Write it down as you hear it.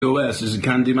this is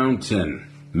Candy Mountain.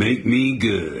 Make me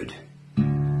good.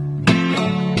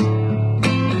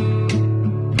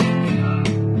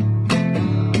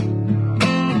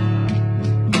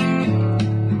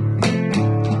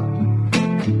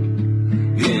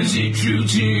 Is it true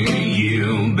to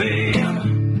you, babe?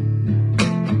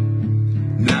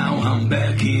 Now I'm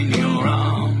back in your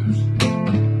arms.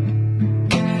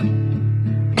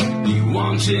 You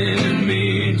wanted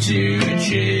me to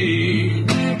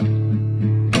change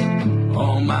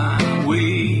all my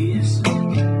ways,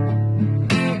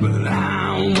 but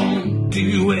I won't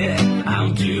do it.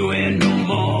 I'll do it no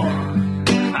more.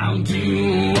 I'll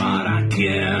do what I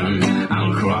can.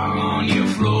 I'll crawl on your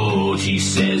floor. She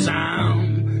says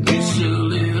I'm just a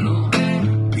little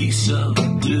piece of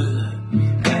dirt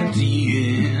at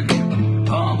the end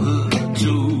of her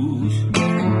toes.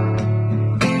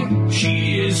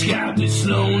 She has got this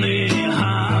lonely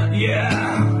heart,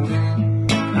 yeah.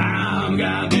 I've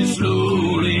got this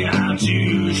lonely heart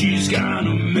too. She's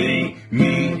gonna make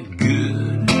me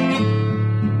good.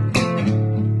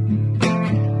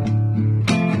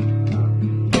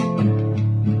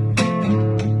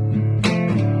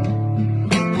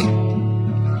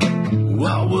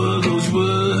 What were those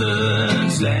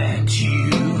words that you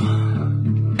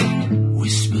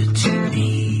whispered to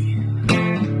me?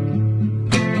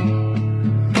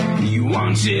 You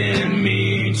wanted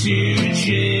me to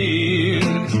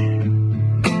change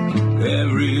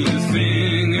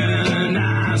everything, and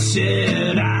I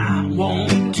said I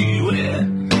won't do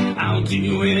it. I'll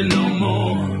do it no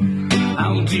more.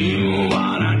 I'll do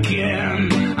what I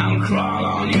can. I'll crawl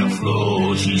on your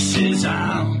floor. She says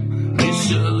I'm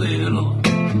just a little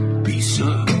piece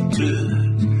of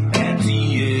dirt at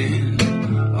the end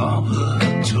of her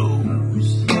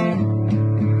toes.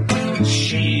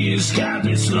 She's got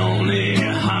this lonely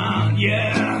heart,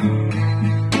 yeah.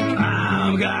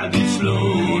 I've got this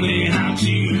lonely heart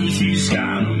too. She's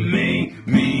gonna make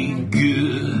me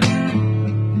good.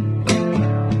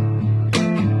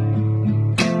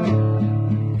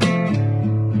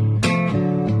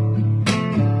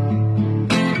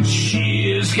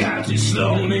 She's got this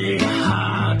lonely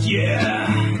heart, yeah.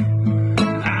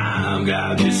 I've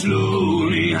got this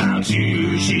lonely heart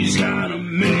too. She's gonna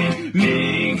make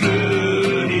me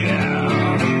good, yeah.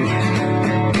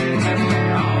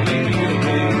 Oh, make me good,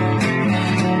 baby.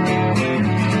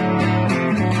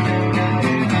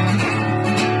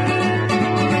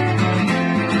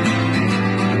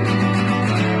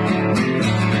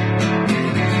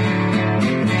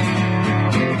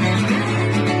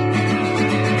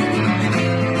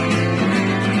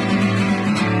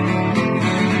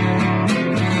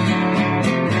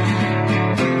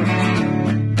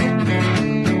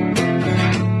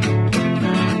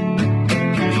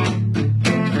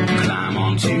 Climb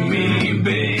onto me,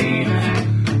 babe.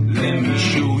 Let me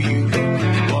show you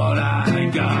what I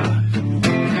got.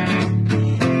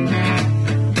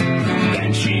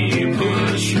 Then she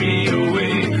pushed me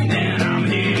away, and I'm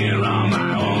here on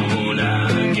my own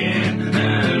again.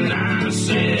 And I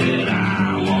said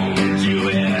I won't do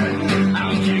it.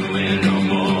 I'll do it no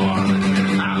more.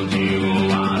 I'll do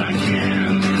what I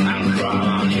can. I'll crawl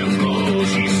on your floor.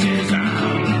 She says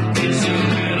I'm just a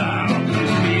little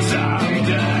piece of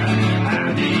dirt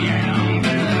at the end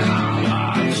of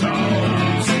our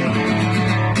toes.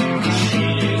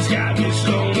 She's got this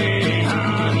lonely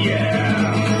heart, yeah.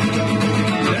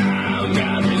 I've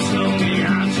got this lonely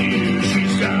heart too.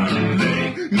 She's gonna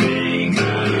make me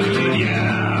good, yeah.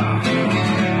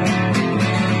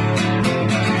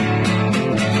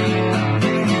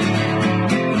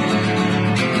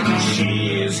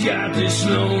 She's got this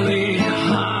lonely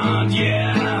heart,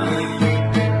 yeah.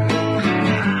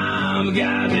 I've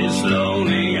got this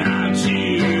lonely heart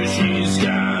too. She's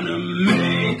gonna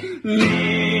make me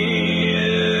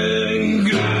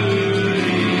good,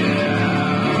 yeah.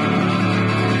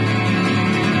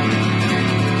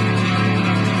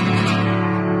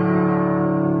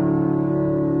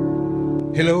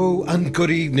 Hello and good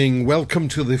evening. Welcome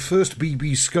to the first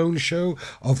BB Skone show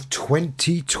of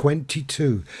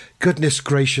 2022. Goodness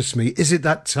gracious me, is it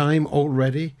that time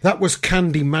already? That was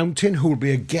Candy Mountain, who will be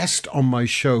a guest on my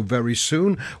show very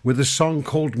soon with a song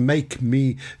called Make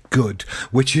Me Good,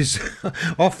 which is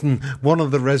often one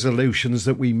of the resolutions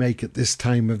that we make at this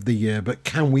time of the year, but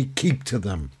can we keep to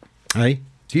them? Eh?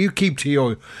 Do you keep to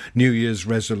your New Year's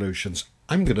resolutions?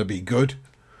 I'm going to be good,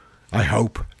 I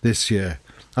hope, this year.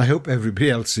 I hope everybody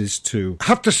else is too. I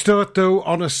have to start though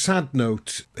on a sad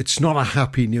note. It's not a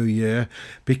happy new year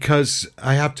because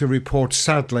I have to report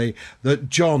sadly that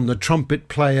John, the trumpet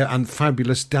player and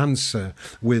fabulous dancer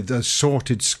with a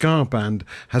sorted ska band,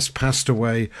 has passed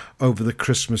away over the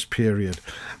Christmas period.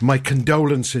 My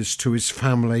condolences to his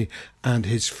family and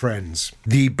his friends.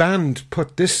 The band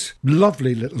put this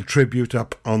lovely little tribute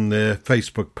up on their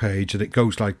Facebook page, and it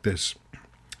goes like this.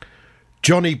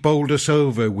 Johnny bowled us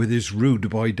over with his rude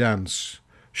boy dance,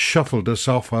 shuffled us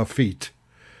off our feet.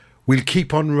 We'll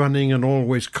keep on running and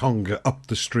always conga up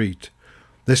the street.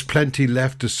 There's plenty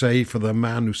left to say for the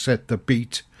man who set the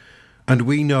beat, and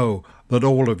we know that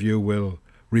all of you will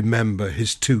remember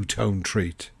his two-tone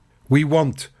treat. We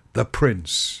want the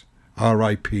Prince,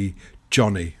 R.I.P.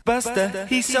 Johnny. Buster,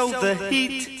 he sold the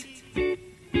heat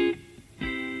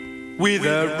with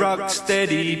a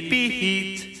rock-steady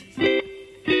beat.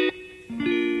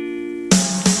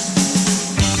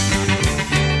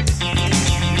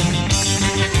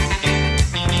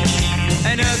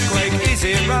 An earthquake is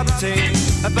erupting,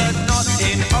 but not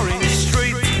in Orange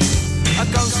Street. A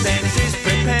ghost dance is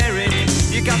preparing,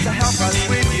 you got to help us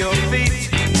with your feet.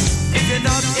 If you're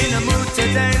not in a mood to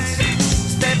dance,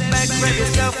 step back, grab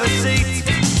yourself a seat.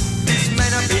 This may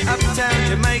not be uptown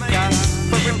Jamaica,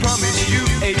 but we promise you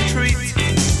a treat.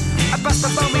 I bust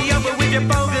the phone me over with your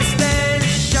bogus dance,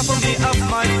 shuffle me off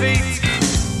my feet.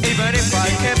 Even if I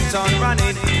kept on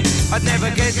running, I'd never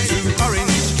get to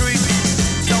Orange Street.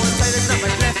 So I'll say there's not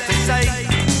much left to say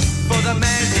for the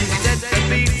man who set the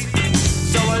beat.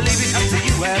 So I'll leave it up to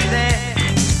you out there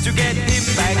to get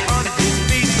him back on his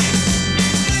feet.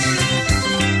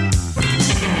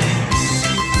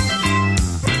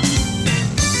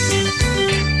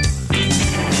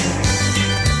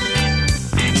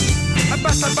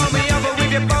 Bust up on me over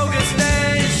with your bogus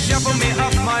dance, shuffle me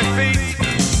off my feet.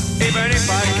 Even if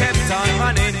I kept on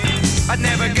running, I'd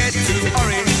never get to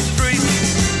Orange Street.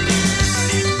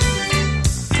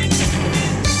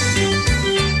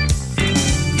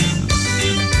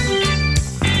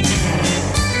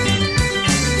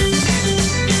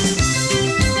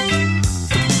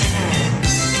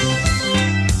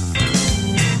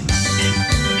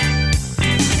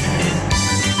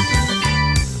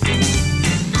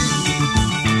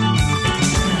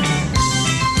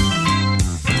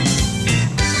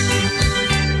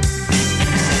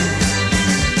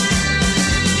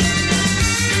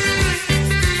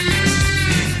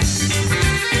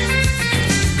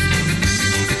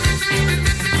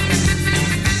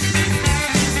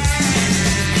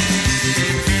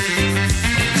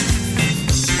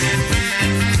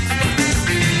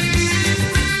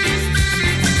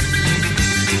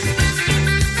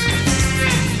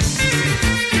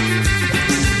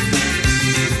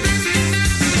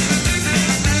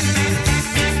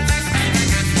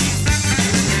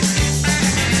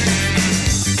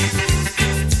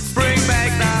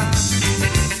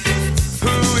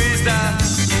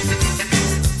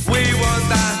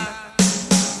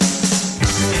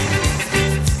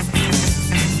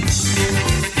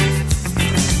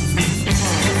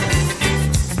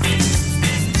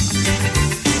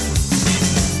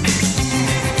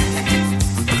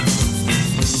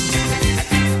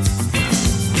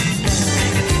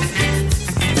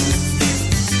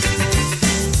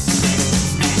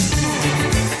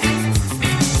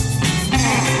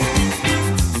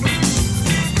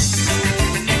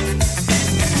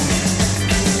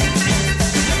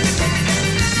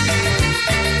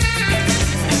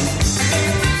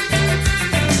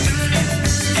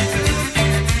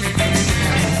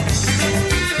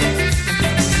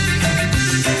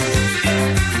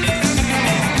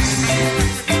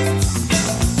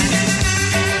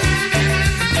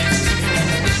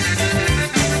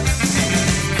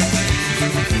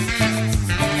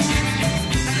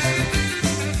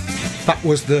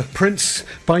 Was the Prince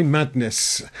by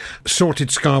Madness.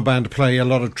 Sorted ska band play a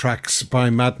lot of tracks by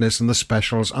Madness and the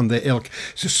Specials and their ilk.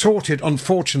 So Sorted,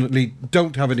 unfortunately,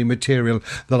 don't have any material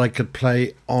that I could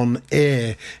play on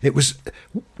air. It was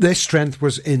their strength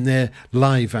was in their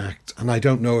live act, and I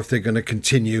don't know if they're going to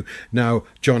continue now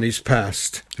Johnny's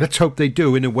passed. Let's hope they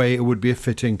do. In a way, it would be a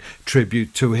fitting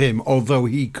tribute to him, although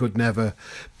he could never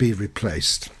be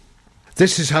replaced.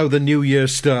 This is how the new year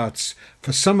starts.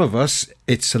 For some of us,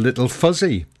 it's a little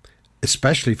fuzzy,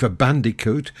 especially for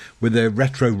Bandicoot with their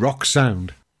retro rock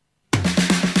sound.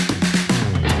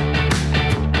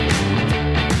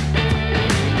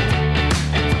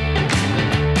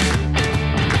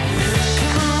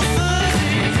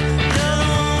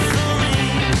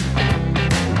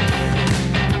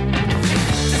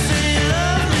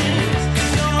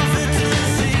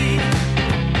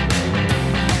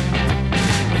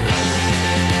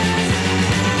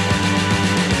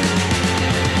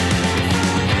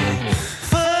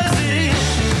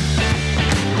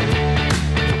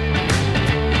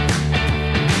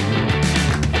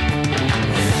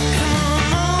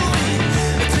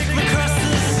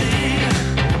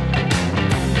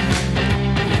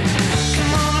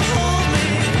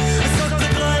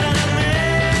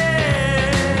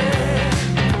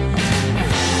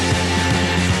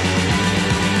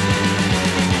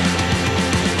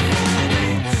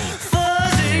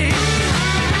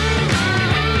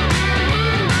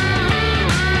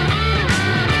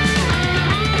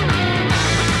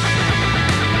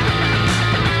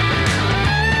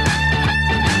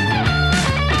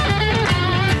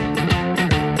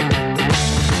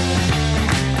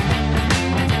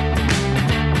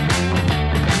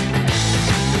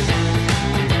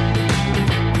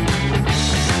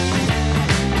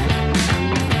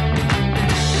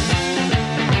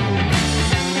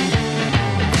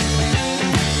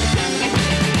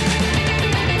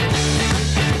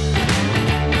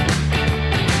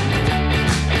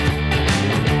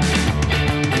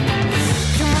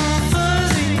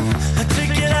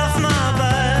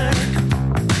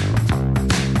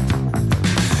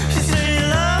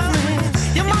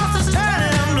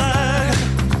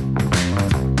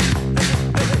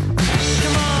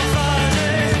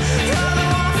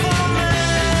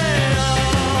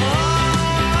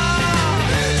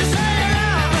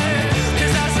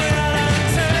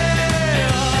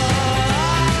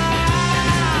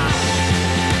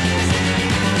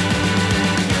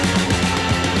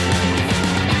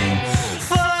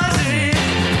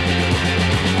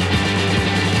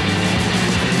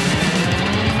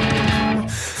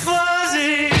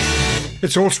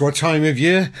 It's also a time of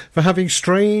year for having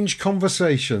strange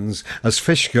conversations, as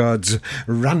Fishguard's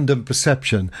random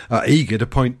perception are eager to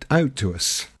point out to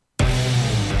us.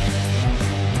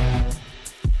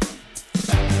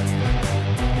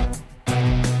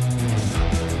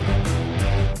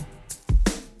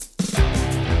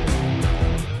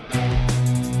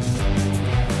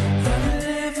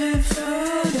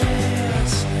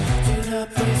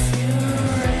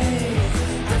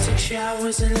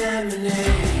 And lemonade,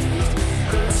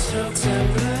 good strokes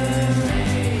and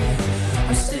blurry.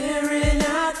 I'm staring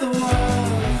at the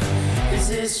wall. Is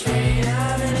this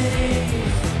reality?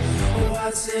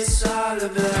 What's this all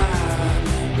about?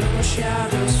 No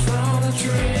shadows from the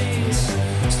trees.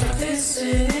 Stop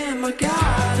listening in my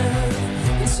garden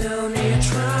and tell me you're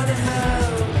trying to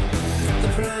help. The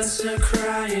plants are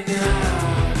crying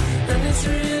out, and it's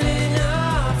really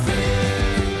not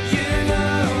fair. You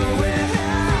know we're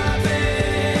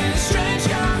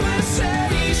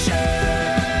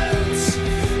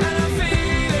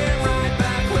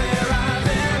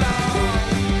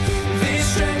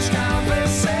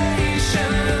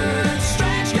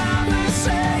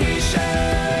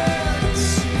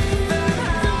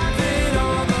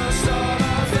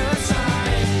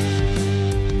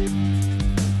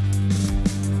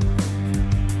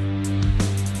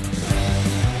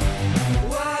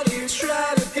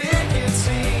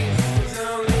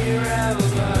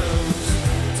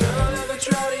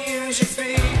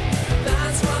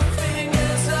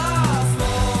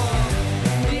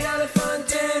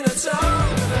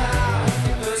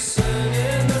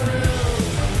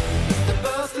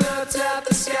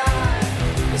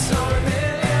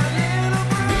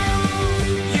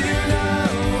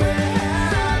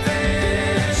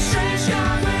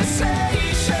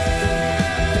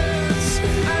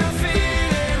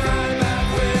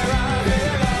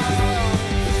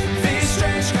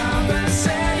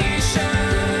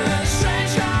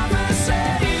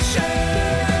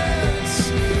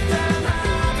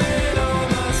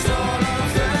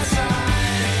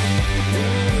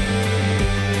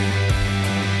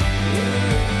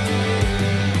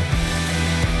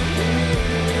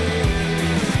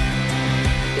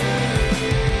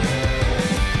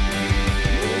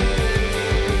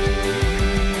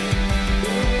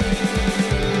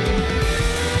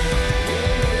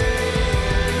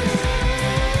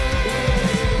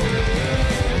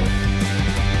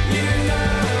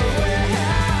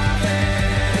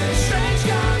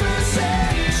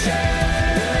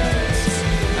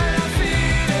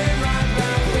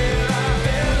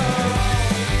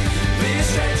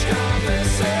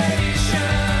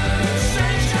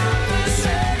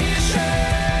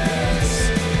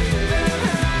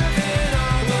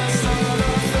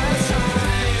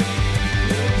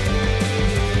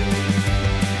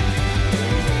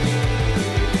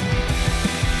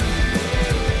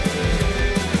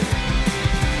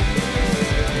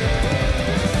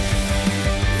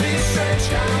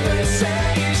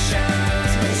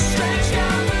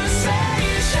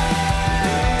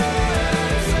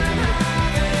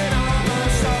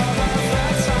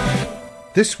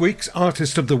This week's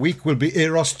Artist of the Week will be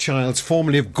Eros Childs,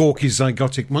 formerly of Gorky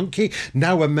Zygotic Monkey,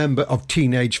 now a member of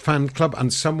Teenage Fan Club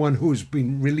and someone who's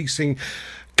been releasing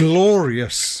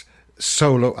glorious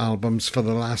solo albums for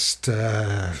the last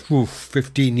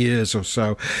 15 years or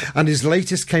so. And his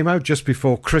latest came out just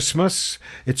before Christmas.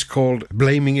 It's called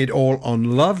Blaming It All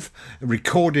on Love,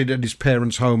 recorded at his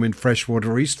parents' home in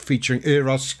Freshwater East, featuring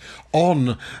Eros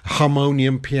on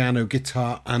harmonium, piano,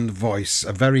 guitar and voice.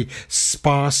 A very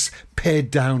sparse,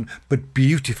 pared down but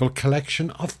beautiful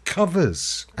collection of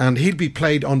covers. And he'll be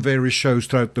played on various shows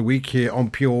throughout the week here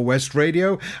on Pure West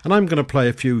Radio, and I'm going to play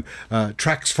a few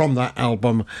tracks from that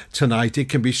album tonight. It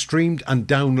can be streamed and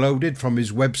downloaded from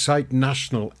his website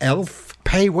National Elf.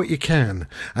 Pay what you can.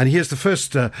 And here's the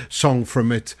first song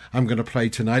from it I'm going to play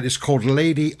tonight. It's called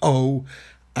Lady O,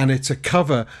 and it's a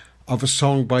cover of a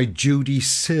song by Judy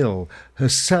Sill,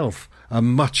 herself a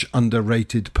much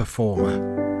underrated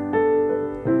performer.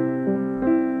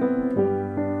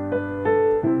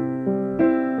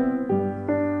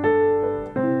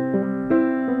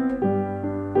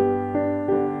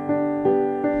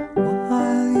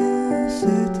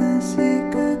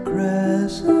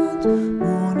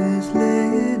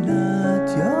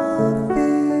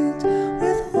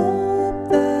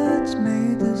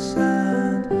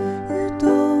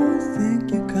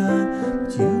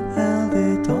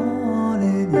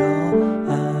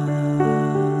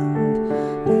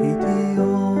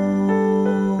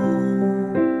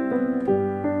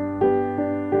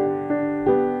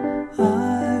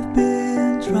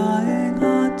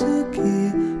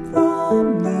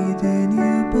 From needing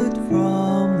you, but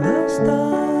from the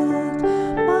start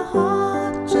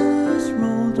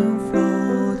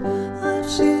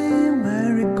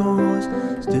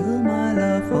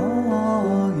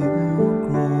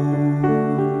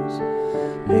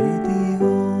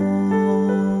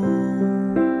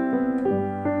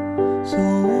So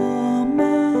on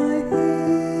my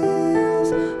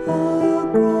heels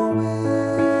are growing,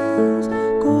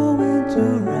 going to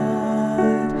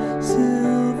ride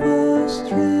silver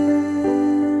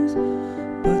strings,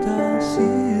 but I'll see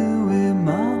you in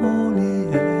my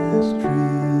holiest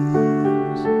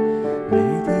dreams,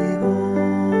 Lady Hope.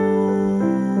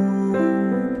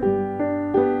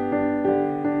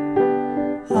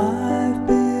 I've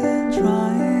been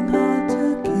trying hard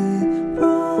to keep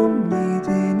from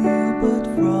needing you, but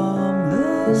from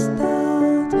the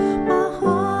start my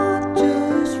heart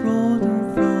just rolled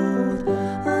and flowed.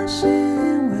 I see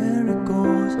where it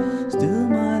goes, still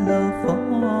my love for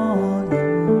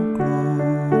you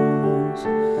grows,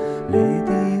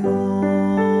 Lady Hope.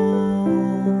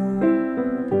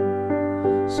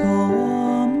 So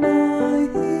on my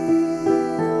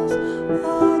heels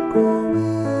are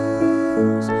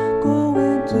growing,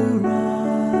 going to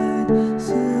ride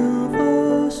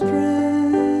silver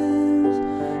strings,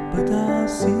 but I'll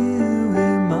see you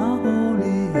in my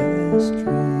holiest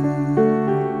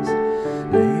dreams,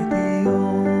 Lady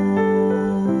Hope.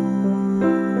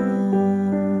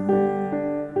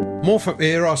 More from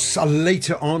Eros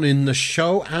later on in the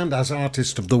show, and as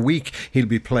Artist of the Week, he'll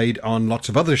be played on lots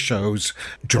of other shows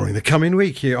during the coming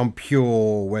week here on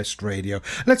Pure West Radio.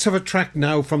 Let's have a track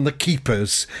now from The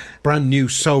Keepers, brand new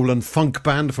soul and funk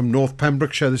band from North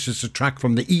Pembrokeshire. This is a track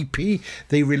from the EP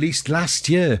they released last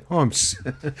year.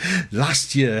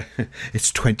 Last year.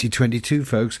 It's 2022,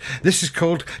 folks. This is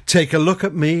called Take a Look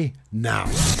at Me Now.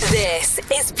 This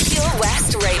is Pure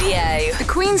West Radio. The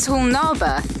Queen's Hall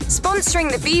Narberth,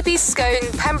 sponsoring the BB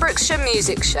Skone Pembrokeshire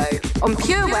Music Show on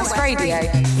Pure West Radio.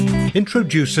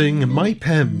 Introducing My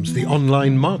Pems, the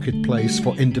online marketplace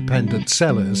for independent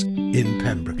sellers in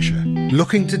Pembrokeshire.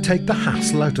 Looking to take the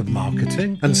hassle out of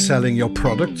marketing and selling your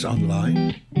products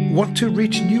online? Want to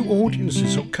reach new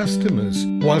audiences or customers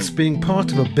whilst being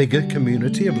part of a bigger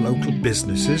community of local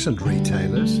businesses and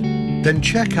retailers? Then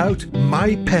check out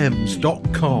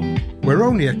mypems.com. We're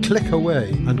only a click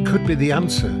away and could be the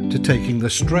answer to taking the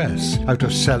stress out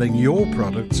of selling your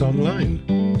products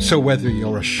online. So whether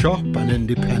you're a shop, an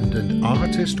independent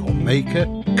artist or maker,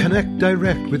 connect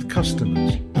direct with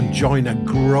customers and join a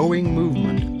growing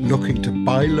movement looking to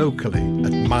buy locally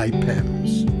at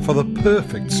MyPems. For the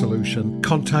perfect solution,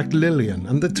 contact Lillian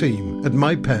and the team at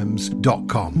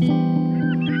mypems.com.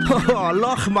 Oh,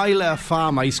 Lochmeyler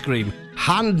Farm Ice Cream.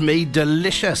 Handmade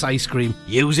delicious ice cream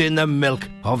using the milk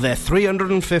of their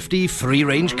 350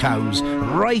 free-range cows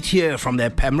right here from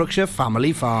their Pembrokeshire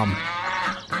family farm.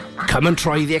 Come and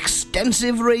try the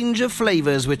extensive range of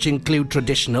flavours which include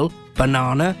traditional,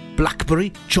 banana,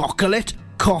 blackberry, chocolate,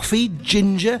 coffee,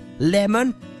 ginger,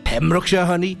 lemon, Pembrokeshire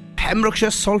honey, Pembrokeshire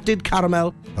salted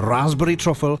caramel, raspberry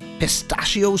truffle,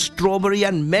 pistachio, strawberry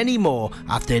and many more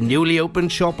at their newly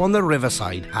opened shop on the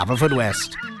Riverside,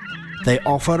 Haverfordwest. They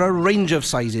offer a range of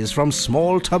sizes from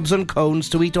small tubs and cones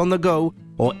to eat on the go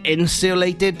or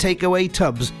insulated takeaway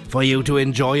tubs for you to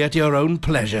enjoy at your own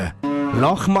pleasure.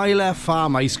 Lochmeyler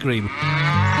Farm Ice Cream.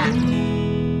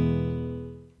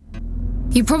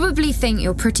 You probably think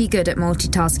you're pretty good at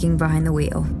multitasking behind the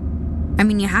wheel. I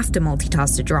mean, you have to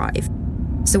multitask to drive.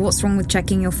 So what's wrong with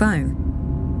checking your phone?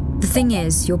 The thing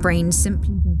is, your brain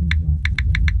simply doesn't work.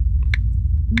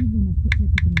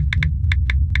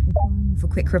 For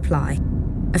quick reply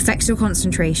affects your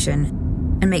concentration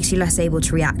and makes you less able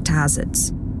to react to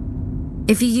hazards.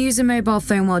 If you use a mobile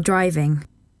phone while driving,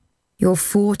 you're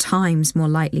 4 times more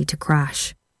likely to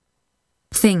crash.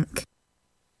 Think.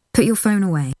 Put your phone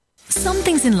away. Some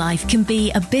things in life can be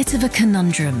a bit of a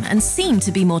conundrum and seem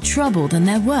to be more trouble than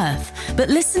they're worth. But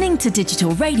listening to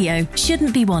digital radio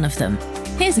shouldn't be one of them.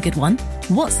 Here's a good one.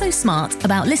 What's so smart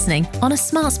about listening on a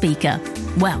smart speaker?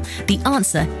 Well, the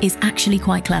answer is actually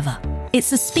quite clever.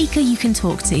 It's a speaker you can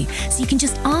talk to, so you can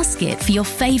just ask it for your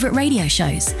favourite radio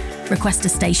shows. Request a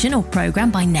station or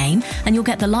programme by name and you'll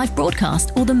get the live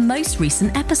broadcast or the most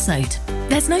recent episode.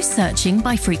 There's no searching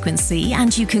by frequency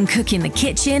and you can cook in the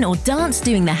kitchen or dance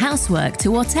doing the housework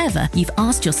to whatever you've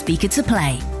asked your speaker to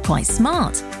play. Quite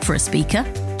smart for a speaker.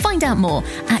 Find out more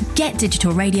at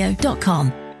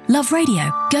getdigitalradio.com. Love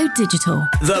radio. Go digital.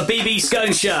 The BB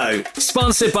Skone Show,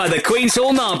 sponsored by the Queen's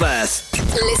Hall Narberth.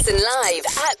 Listen live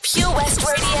at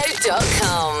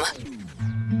purewestradio.com.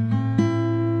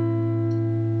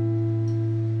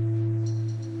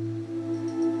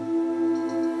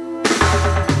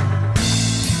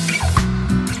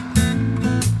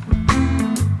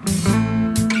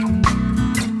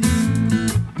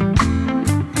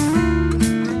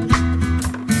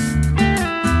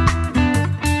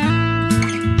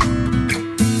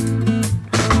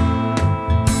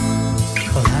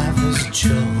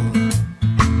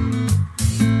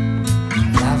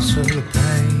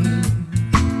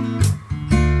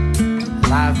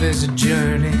 Life is a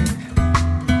journey.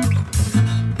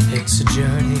 It's a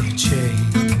journey of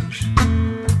change.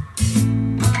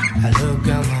 I look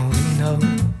out my window,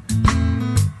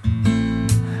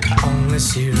 I only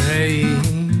see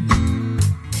rain.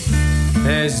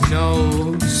 There's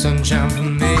no sunshine for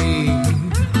me,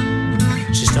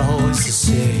 just always the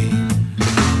same.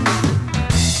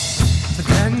 But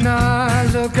then I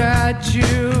look at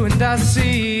you and I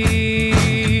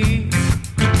see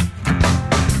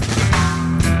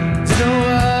there's no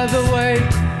other way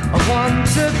I want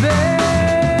to be.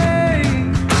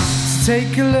 So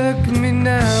take a look at me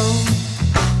now.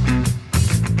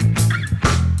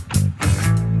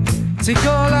 Take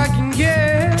all I can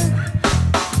get.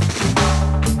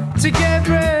 Take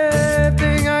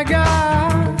everything I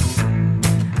got.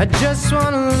 I just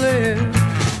wanna live.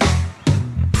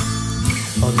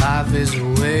 Oh, life is a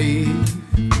wave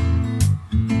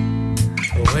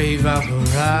I can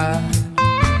ride.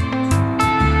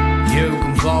 You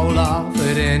can fall off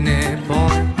at any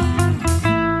point,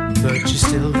 but you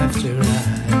still have to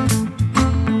ride.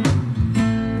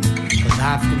 But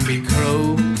life can be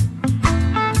cruel,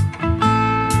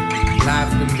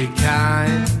 life can be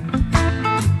kind,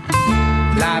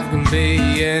 life can be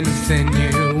anything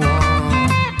you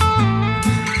want.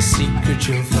 The secret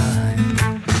you'll find.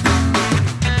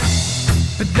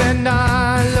 But then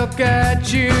I look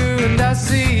at you and I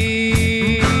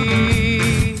see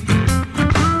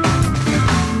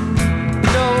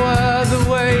no other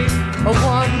way I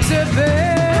want to be.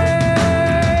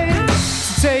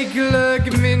 So take a look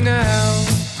at me now.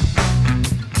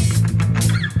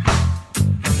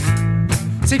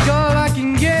 Take all I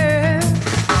can get.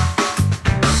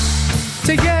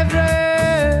 Take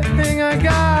everything I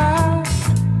got.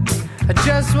 I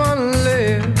just wanna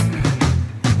live.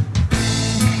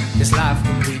 This life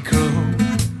can be cruel,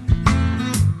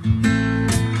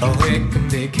 oh it can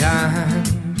be kind.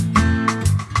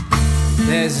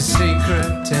 There's a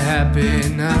secret to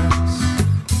happiness,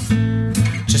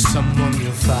 just someone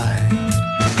you'll find.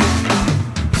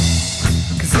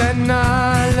 Cause then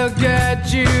I look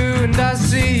at you and I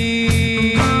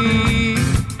see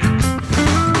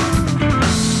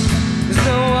there's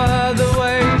no other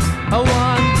way I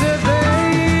want to be.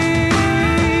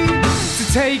 So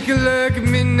take a look at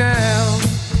me now.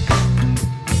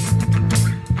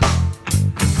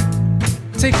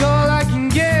 Take all I can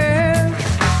get.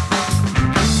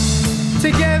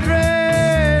 Take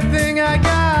everything I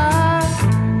got.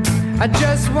 I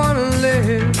just wanna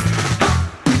live.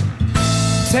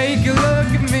 Take a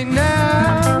look at me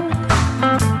now.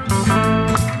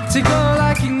 Take all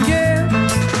I can get.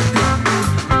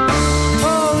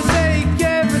 Oh, take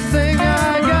everything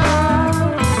I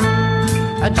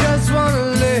got. I just wanna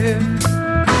live.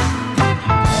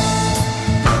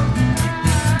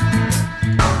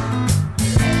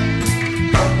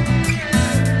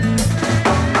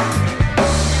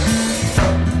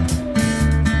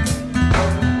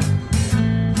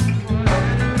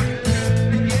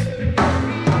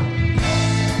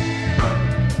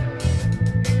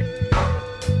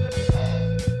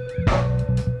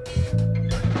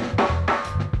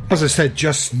 As I said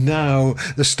just now,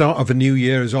 the start of a new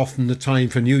year is often the time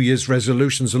for New Year's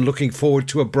resolutions and looking forward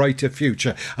to a brighter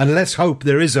future. And let's hope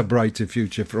there is a brighter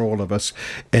future for all of us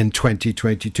in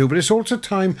 2022. But it's also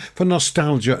time for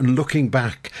nostalgia and looking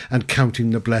back and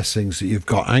counting the blessings that you've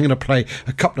got. I'm going to play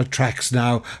a couple of tracks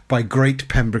now by great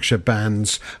Pembrokeshire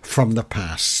bands from the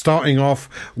past. Starting off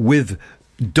with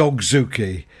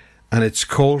Dogzuki, and it's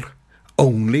called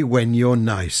Only When You're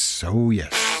Nice. Oh,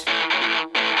 yes.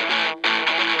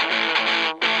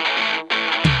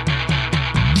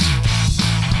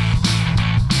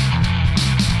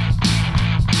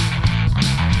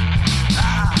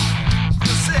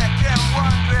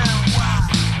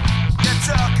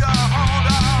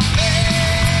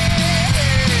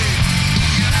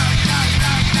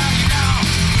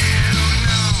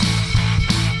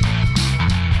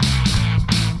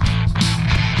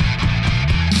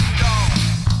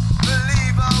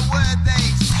 Believe a word they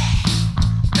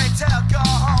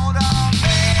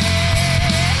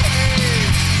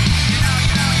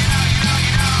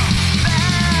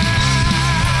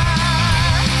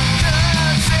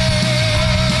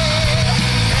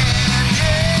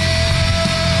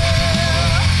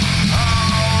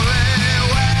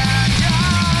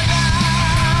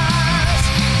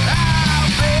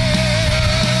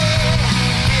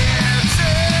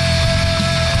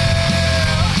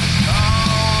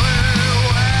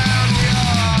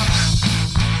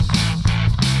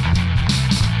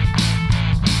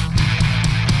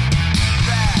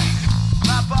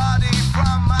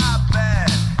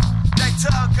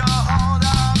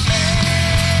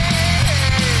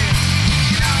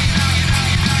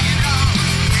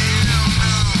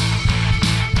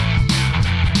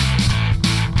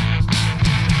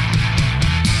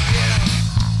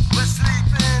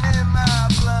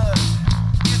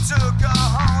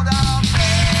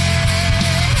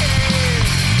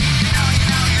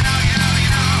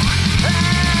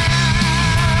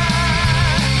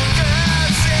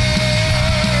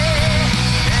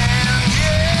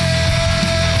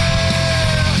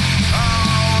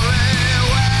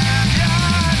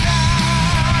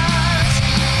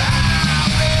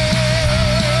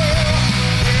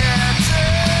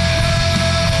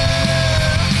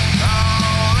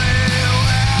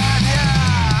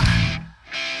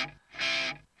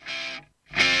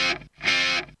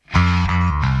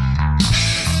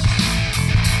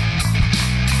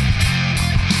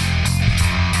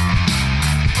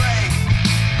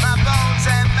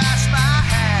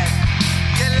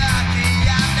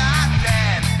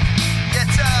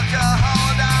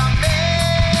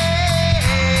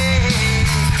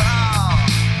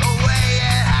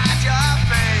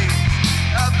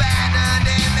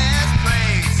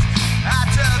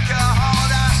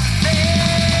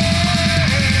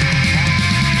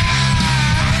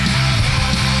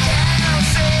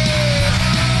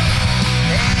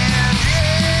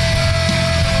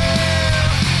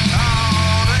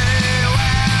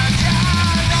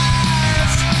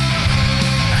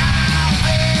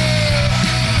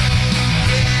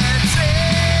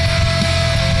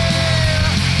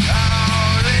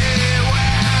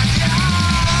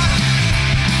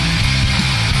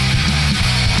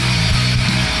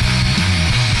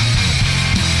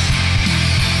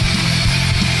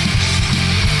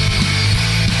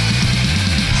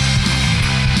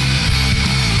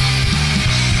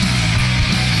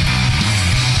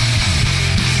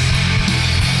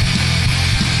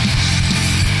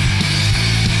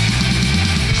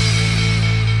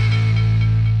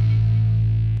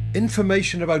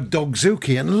information about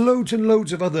Dogzuki and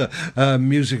loads of other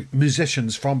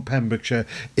musicians from Pembrokeshire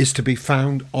is to be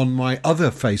found on my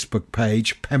other Facebook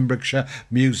page, Pembrokeshire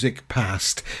Music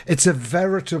Past. It's a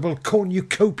veritable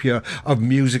cornucopia of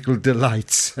musical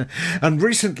delights. And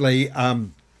recently,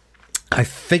 I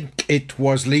think it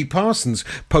was Lee Parsons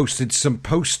posted some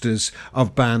posters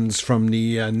of bands from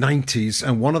the 90s,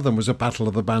 and one of them was a battle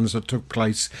of the bands that took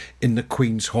place in the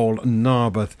Queen's Hall in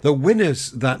Narberth. The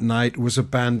winners that night was a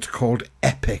band called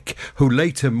Epic, who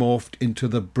later morphed into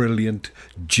the brilliant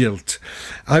Jilt.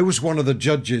 I was one of the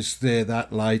judges there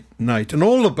that night, and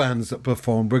all the bands that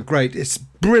performed were great. It's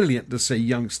brilliant to see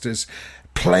youngsters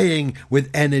playing with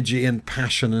energy and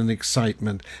passion and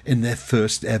excitement in their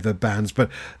first ever bands. But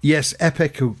yes,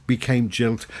 Epic, who became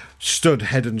Jilt, stood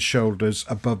head and shoulders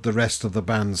above the rest of the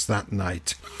bands that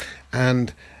night.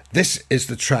 And this is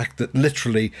the track that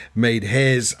literally made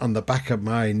hairs on the back of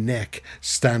my neck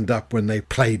stand up when they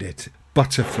played it.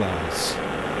 Butterflies.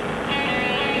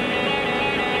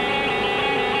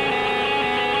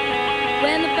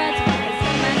 When the butterflies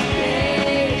come and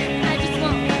play, I just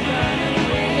want to run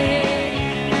away.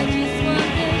 I just want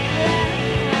the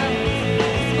clouds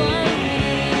just for me.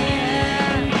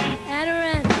 At a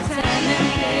random time and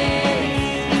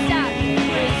place, without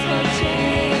graceful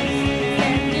chase,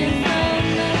 standing slow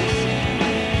motion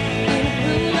in a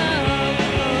pool of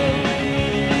hope.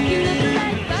 You look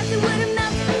like a box that would have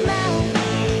knocked them out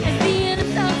as the end of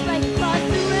thoughts like across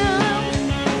the room.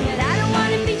 But I don't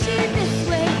want to be treated this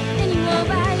way anymore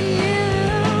by you.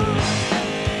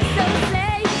 So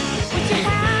say what you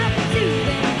have to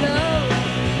then go,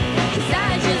 'cause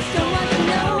I just don't want to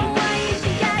know why you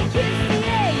think I kissed the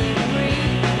air you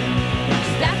breathe.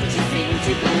 'Cause that's what you seem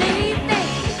to believe. Think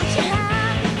what you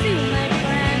have to, my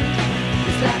friend.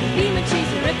 It's like a beam of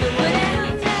chaser if it would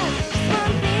end. Just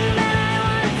one thing that I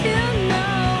want to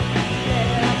know, let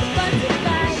all the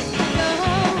butterflies go.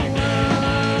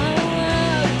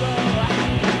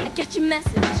 I get your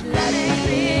message loud and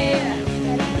clear.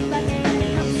 Let all the butterflies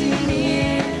come too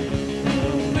near.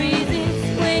 You breathe its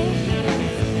wings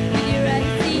with your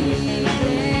eyes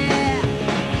there.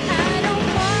 I don't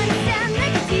want to stand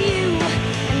next to you.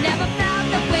 I never felt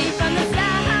that way from the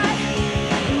start.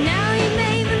 And now you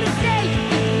made the mistake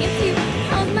thinking it's you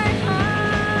hold my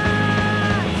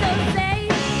heart. So say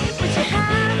what you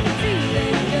have to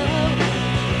then go,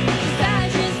 'cause I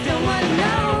just don't want to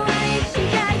know why you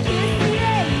think I kissed the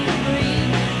air you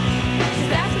breathe. 'Cause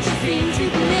that's what you seem to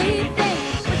believe. Think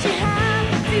what you have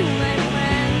to, my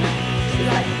friend. It's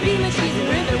like a beam of cheese and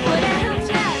river would end.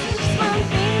 Just one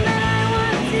thing that I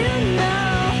want to know,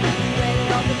 where did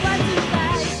all the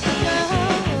butterflies go?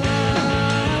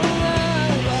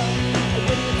 I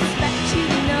wouldn't expect you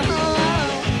to know.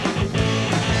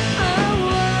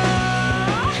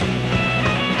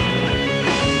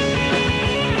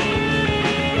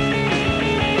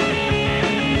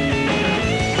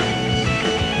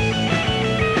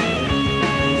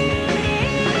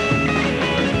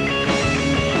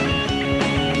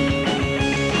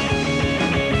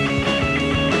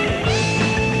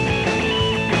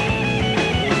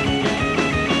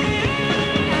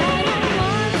 I don't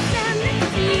want to stand next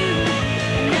to you.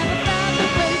 I never felt the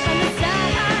way from the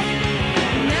start.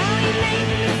 Now you made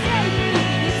the mistake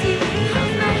thinking it's you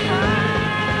hold my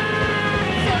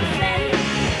heart. So say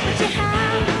what you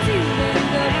have to then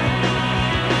go,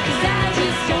 'cause I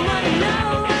just don't want to know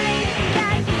why you think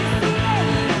I kissed the air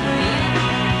you breathe.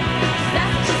 'Cause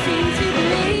that's what you seem to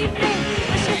believe. Think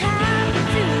what you have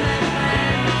to, my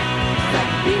friend. It's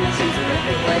like a beam of cheese and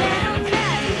river would end.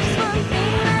 Just one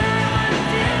thing that I want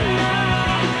to know,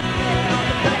 where all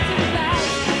the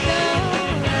butterflies go.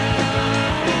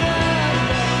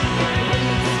 I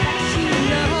wouldn't expect you to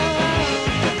know.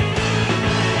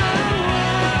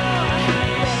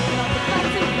 Where all the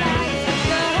butterflies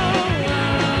go. I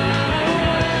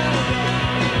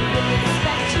wouldn't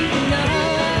expect you to know.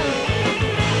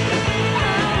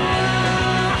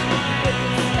 Wouldn't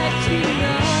expect you to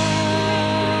know.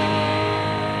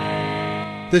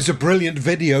 There's a brilliant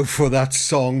video for that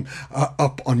song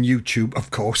up on YouTube,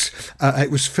 of course.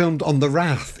 It was filmed on the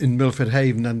Rath in Milford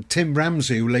Haven, and Tim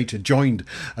Ramsey, who later joined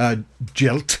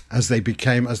Jilt as their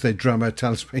drummer,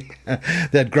 tells me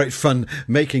they had great fun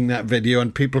making that video,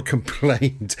 and people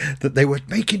complained that they were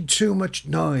making too much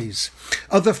noise.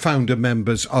 Other founder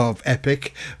members of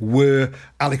Epic were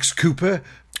Alex Cooper,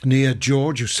 Nia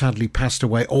George, who sadly passed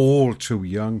away all too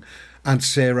young, and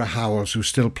Sarah Howells, who's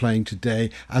still playing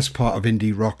today as part of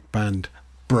indie rock band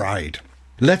Bride.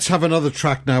 Let's have another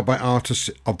track now by Artist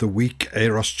of the Week,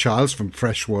 Eros Childs from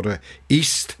Freshwater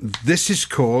East. This is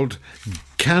called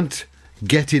Can't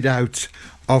Get It Out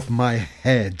of My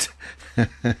Head.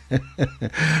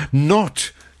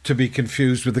 Not to be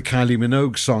confused with the Kylie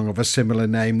Minogue song of a similar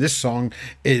name. This song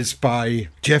is by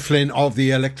Jeff Lynne of the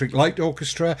Electric Light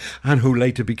Orchestra, and who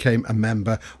later became a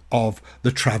member of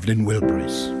the Travelling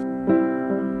Wilburys.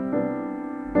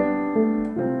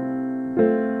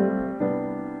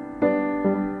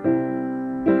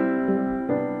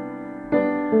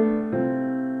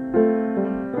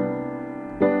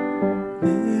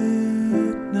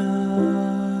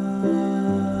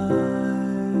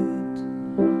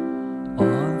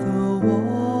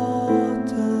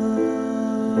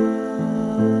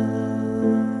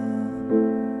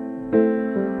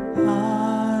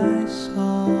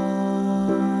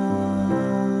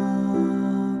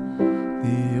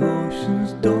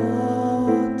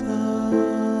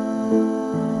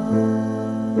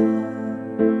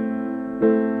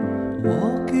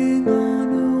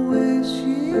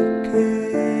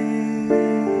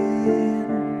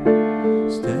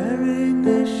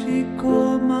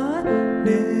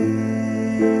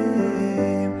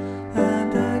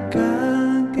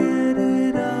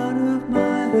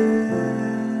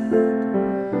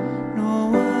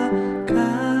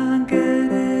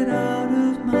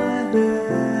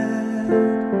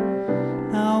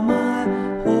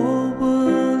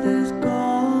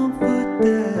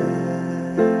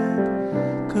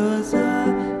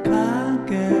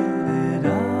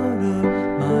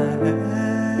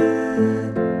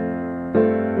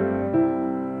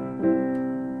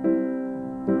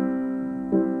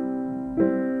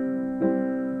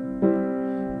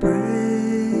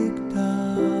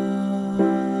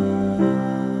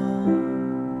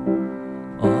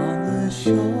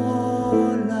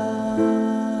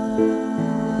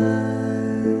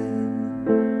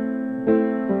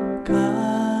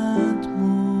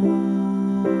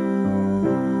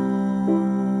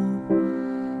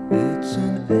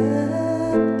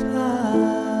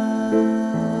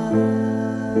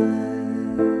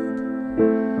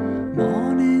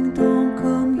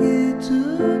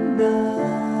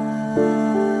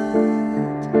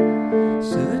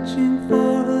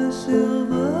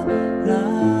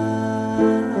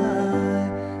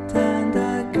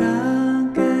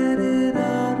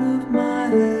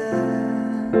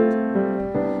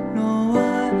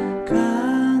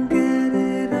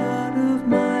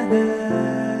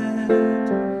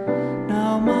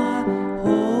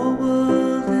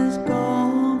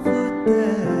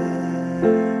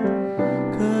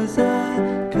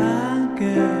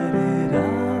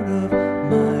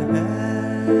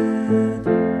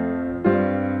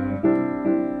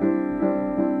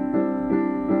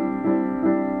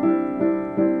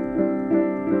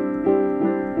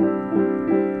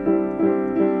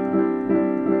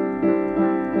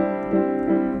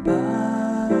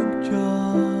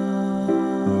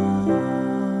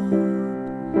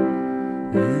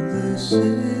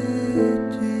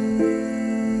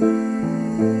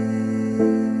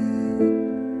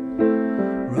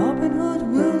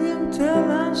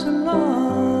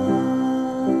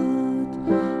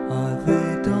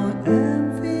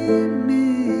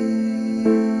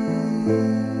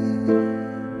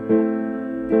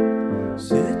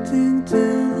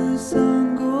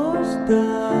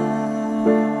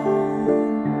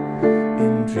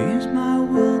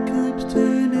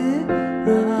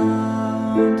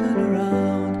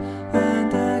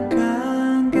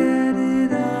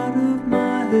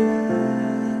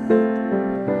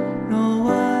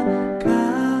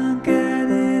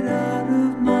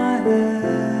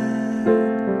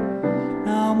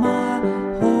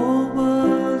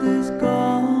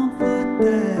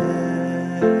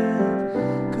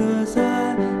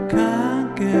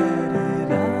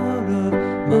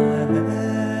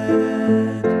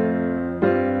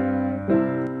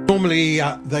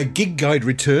 The gig guide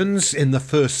returns in the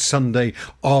first Sunday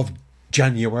of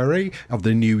January of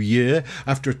the new year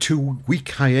after a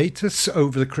 2-week hiatus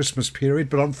over the Christmas period,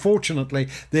 but unfortunately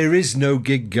there is no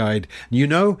gig guide. You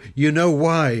know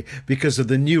why? Because of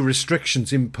the new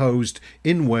restrictions imposed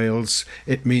in Wales.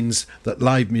 It means that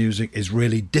live music is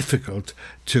really difficult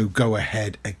to go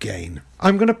ahead again.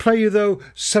 I'm going to play you, though,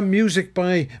 some music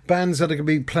by bands that are going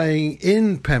to be playing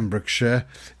in Pembrokeshire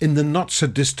in the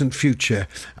not-so-distant future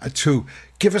to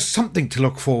give us something to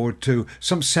look forward to,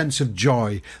 some sense of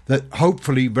joy that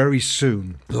hopefully very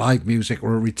soon live music will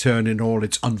return in all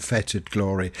its unfettered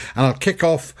glory. And I'll kick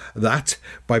off that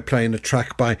by playing a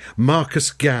track by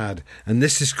Marcus Gadd, and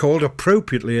this is called,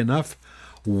 appropriately enough,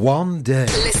 One Day.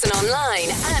 Listen online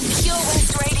at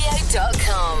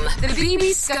purewestradio.com. The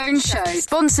BB Skone Show,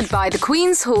 sponsored by the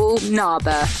Queen's Hall,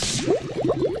 Narberth.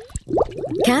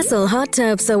 Castle Hot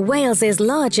Tubs are Wales's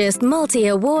largest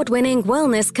multi-award-winning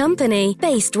wellness company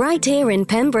based right here in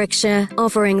Pembrokeshire,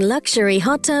 offering luxury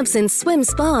hot tubs and swim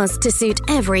spas to suit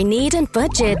every need and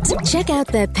budget. Check out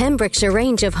their Pembrokeshire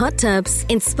range of hot tubs,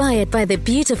 inspired by the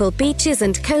beautiful beaches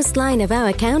and coastline of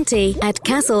our county at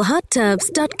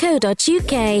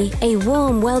castlehottubs.co.uk. A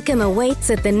warm welcome awaits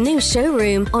at the new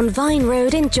showroom on Vine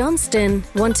Road in Johnston.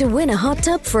 Want to win a hot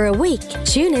tub for a week?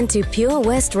 Tune into Pure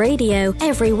West Radio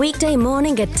every weekday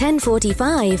morning at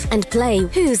 10:45 and play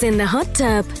Who's in the Hot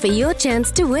Tub for your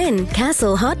chance to win.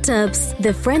 Castle Hot Tubs,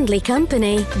 the friendly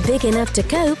company, big enough to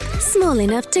cope, small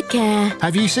enough to care.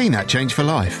 Have you seen that Change for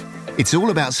Life? It's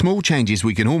all about small changes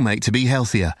we can all make to be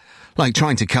healthier, like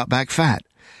trying to cut back fat.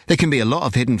 There can be a lot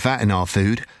of hidden fat in our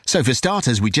food, so for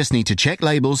starters we just need to check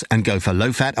labels and go for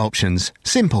low-fat options.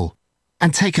 Simple.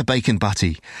 And take a bacon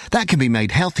butty. That can be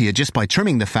made healthier just by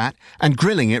trimming the fat and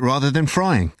grilling it rather than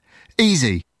frying.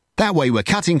 Easy. That way we're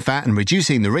cutting fat and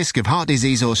reducing the risk of heart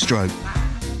disease or stroke.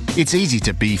 It's easy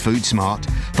to be food smart.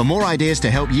 For more ideas to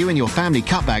help you and your family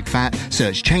cut back fat,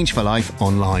 search Change for Life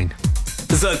online.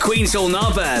 The Queen's Hall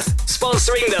Narberth,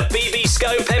 sponsoring the BB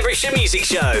Skone Pembrokeshire Music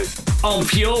Show on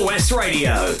Pure West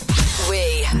Radio.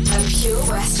 We are Pure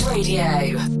West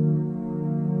Radio.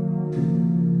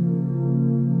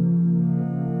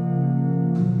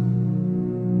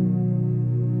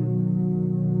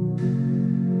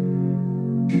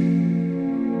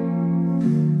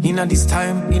 Inna this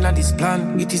time, inna this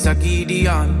plan, it is a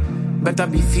Gideon. Better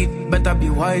be fit, better be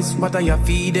wise, what are you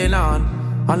feeding on?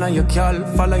 All of your call,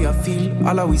 follow your feel,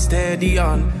 all of we steady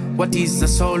on. What is the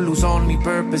soul whose only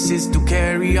purpose is to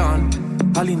carry on?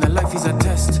 All in a life is a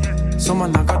test,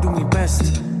 someone I gotta do me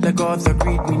best. Let go of the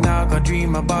greed, me now gotta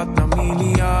dream about a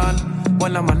million.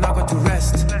 When I'm not got to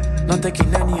rest, not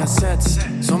taking any assets.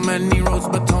 So many roads,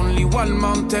 but only one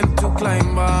mountain to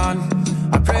climb on.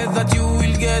 I pray that you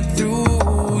will get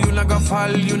through. You not gonna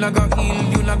fall, you not gonna heal,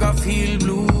 you not gonna feel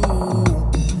blue.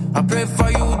 I pray for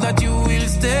you that you will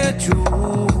stay true.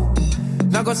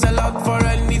 Not gonna sell out for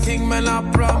anything, man, I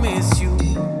promise you.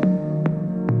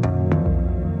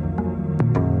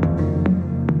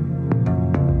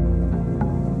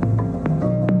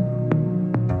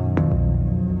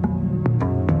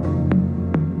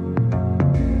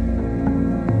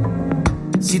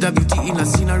 See the beauty in a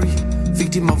scenery,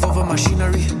 victim of over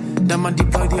machinery. Them a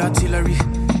deploy the artillery,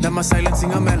 them a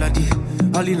silencing a melody.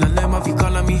 All in the name of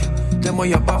economy, them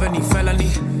way above any felony.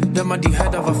 Them a the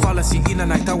head of a fallacy. In a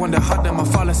night I wonder how them a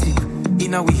fall asleep.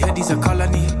 In a we head is a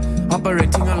colony,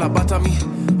 operating a lobotomy.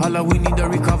 All we need a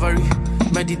recovery,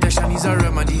 meditation is a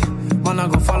remedy. Man I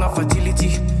go fall off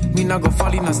fertility, me not go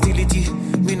fall in hostility.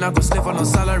 Me not go slave on a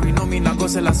salary, no me not go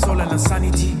sell a soul and a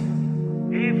sanity.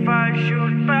 If I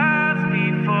should pass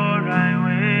before I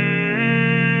wait,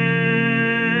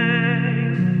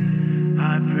 I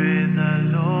pray the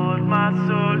Lord my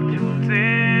soul to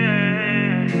take.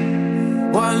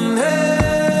 One day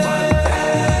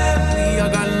we are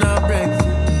gonna break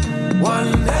through.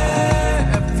 One day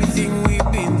everything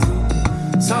we've been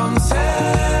through. Some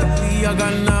say we are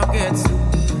gonna get through.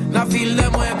 Now feel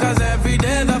them way cause every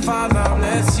day the Father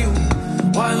bless you.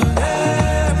 One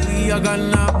day we are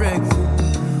gonna break through.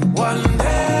 One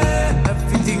day,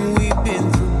 everything we've been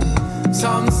through.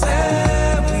 Some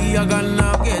say we are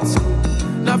gonna get through.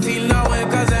 Now feel no way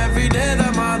cause every day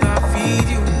the mother feed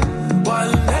you.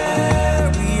 One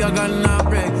day, we are gonna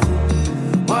break through.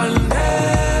 One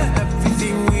day,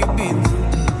 everything we've been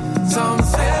through. Some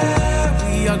say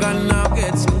we are gonna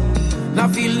get through. Now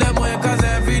feel them way cause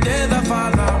every day the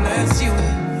Father bless you.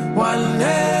 One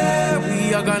day,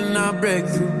 we are gonna break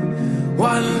through.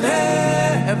 One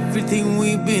day, everything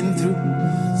we've been through.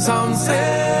 Some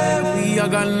say we are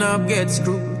gonna get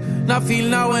screwed. Now feel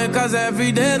now way cause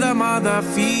every day the mother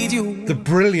feed you. The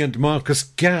brilliant Marcus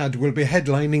Gadd will be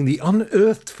headlining the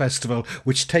Unearthed Festival,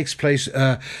 which takes place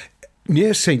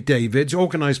near St David's,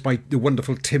 organised by the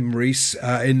wonderful Tim Rees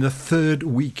in the third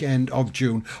weekend of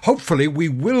June. Hopefully we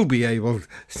will be able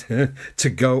to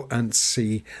go and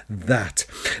see that.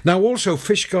 Now also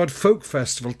Fishguard Folk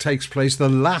Festival takes place the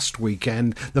last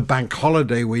weekend, the bank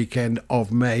holiday weekend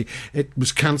of May. It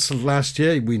was cancelled last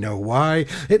year, we know why.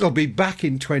 It'll be back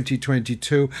in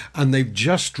 2022 and they've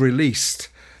just released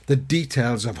the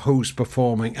details of who's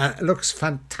performing. It looks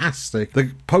fantastic.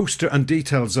 The poster and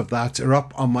details of that are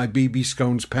up on my BB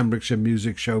Skone's Pembrokeshire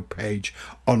Music Show page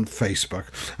on Facebook.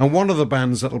 And one of the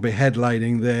bands that'll be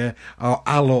headlining there are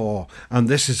Alor, and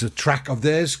this is a track of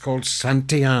theirs called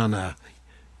Santiana.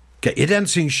 Get your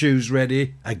dancing shoes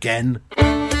ready again.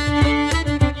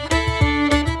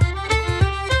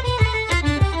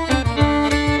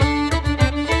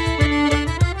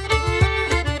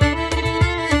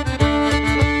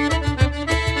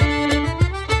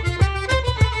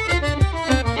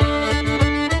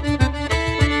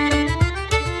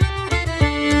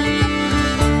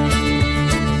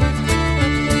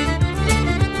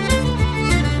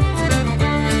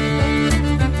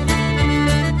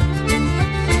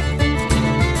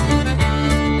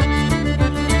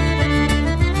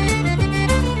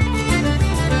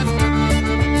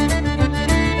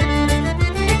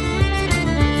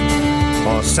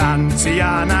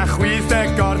 Santiana,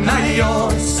 chwyddeg gornau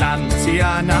o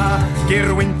Santiana,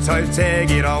 girwyntoedd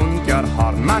teg I rownd o'r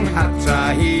horn, ma'n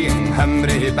hartra hi yng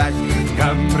Nghymru bell,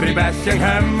 Nghymru bell, yng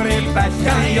Nghymru bell,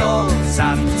 o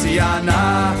Santiana,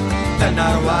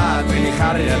 dyna'r wad dwi'n I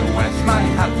chari'r well,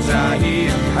 ma'n hartra hi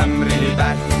yng Nghymru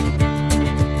bell.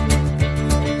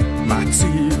 Mae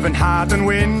tîf yn had yn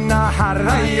wyn a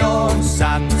harau o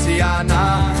Santiana,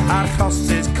 a'r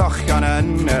chosys cochion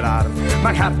yn yr ardd,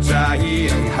 mae'n hartra hi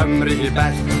yng Nghymru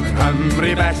bell,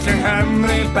 Nghymru bell, yng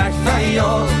Nghymru bell,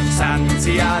 o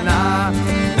Santiana,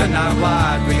 dyna'r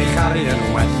wlad dwi'n I chari'r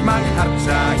well, mae'n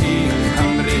hartra hi yng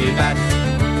Nghymru bell.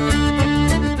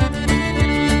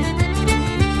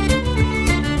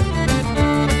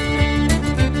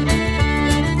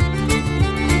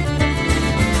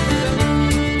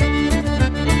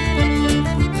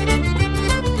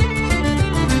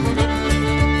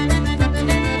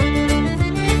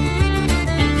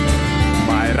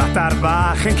 Dar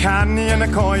bach yn canu yn y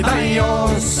coed ai o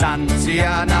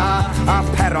Santiana, a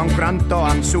peron gwrando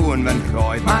am sŵn fy'n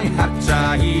rhoed, ma'n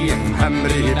hartra hi yng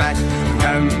Nghymru bell,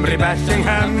 Nghymru bell, yng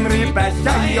Nghymru bell,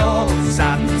 ai o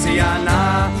Santiana,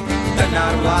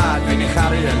 dyna'r wlad dwi'n I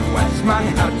charu yn well, ma'n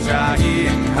hartra hi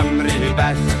yng Nghymru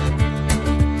bell.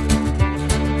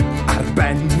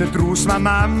 Ben y drws mae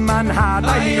mama'n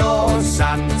hadau o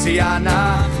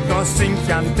Santiana, dos sy'n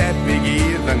debyg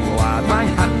i'r fy ngwlad,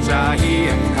 mae'n hartra hi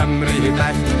yng Nghymru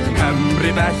bell,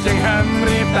 Nghymru bell, yng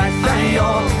Nghymru bell, o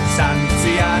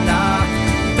Santiana,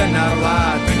 dyna'r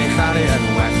wlad dwi'n I charu yn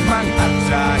well, mae'n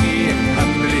hartra hi yng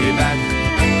Nghymru bell.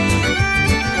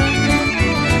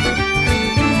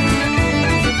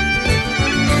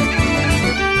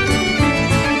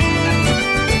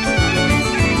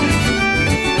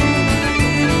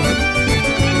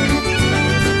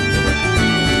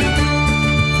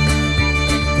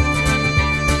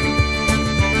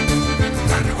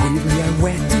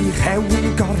 Wedi rhewyn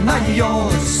gornau o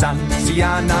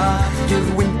Santiana,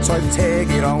 girwyntoedd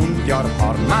teg I rownd o'r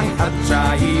horn, ma'n hartra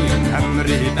hi yng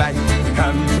Nghymru bell,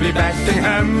 Nghymru bell, yng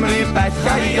Nghymru bell,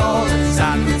 o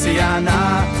Santiana,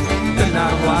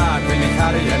 dyna'r wlad dwi'n I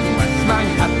charu yn well, ma'n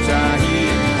hartra hi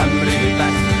yng Nghymru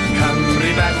bell,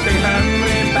 Nghymru bell, yng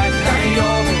Nghymru bell, o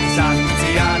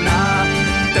Santiana,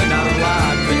 dyna'r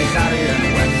wlad dwi'n I charu yn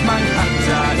well, ma'n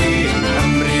hartra hi yng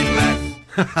Nghymru bell.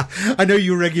 I know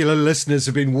you regular listeners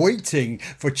have been waiting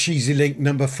for Cheesy Link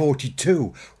number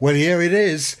 42. Well, here it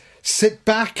is. Sit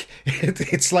back.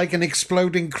 It's like an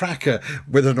exploding cracker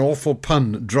with an awful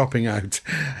pun dropping out.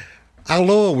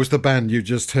 Allo was the band you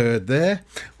just heard there.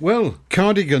 Well,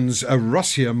 Cardigan's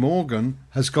Rosia Morgan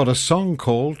has got a song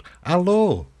called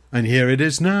Allo. And here it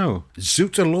is now.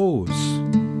 Zoot Allo's.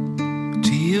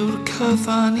 Tiw'r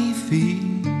cyfan I fi,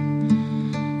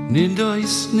 nid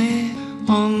oes ne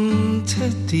ond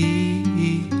tydi.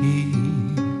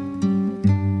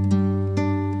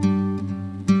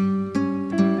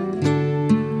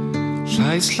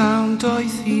 Rhais llawn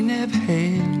doeth I neb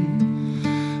hen,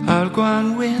 a'r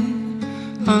gwanwyn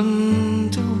yn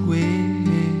dy wyn.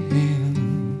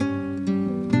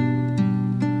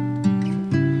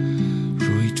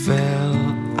 Rwyd fel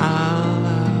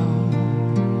alaw,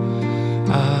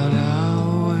 alaw.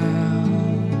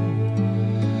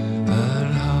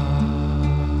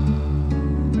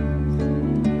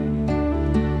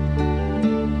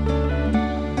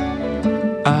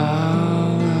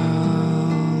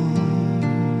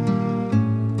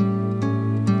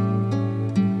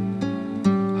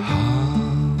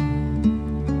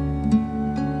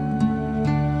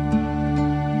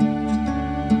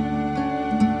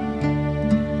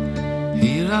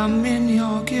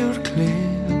 Aminiog yw'r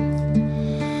cledd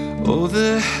o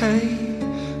the hay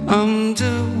am dy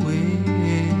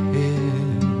wyn.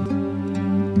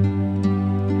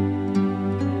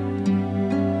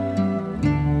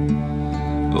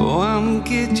 O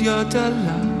amgydio dy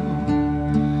law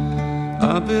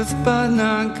a bydd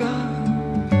bynnag a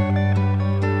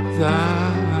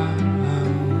ddaw.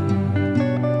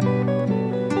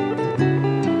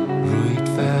 Rwyd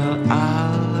fel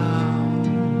alaw,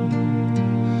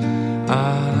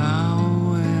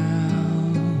 alawel,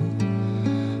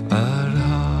 yr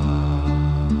haf.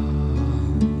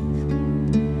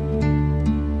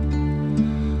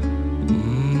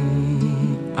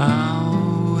 Awel,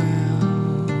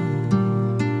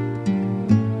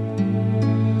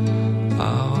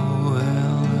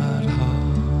 yr haf.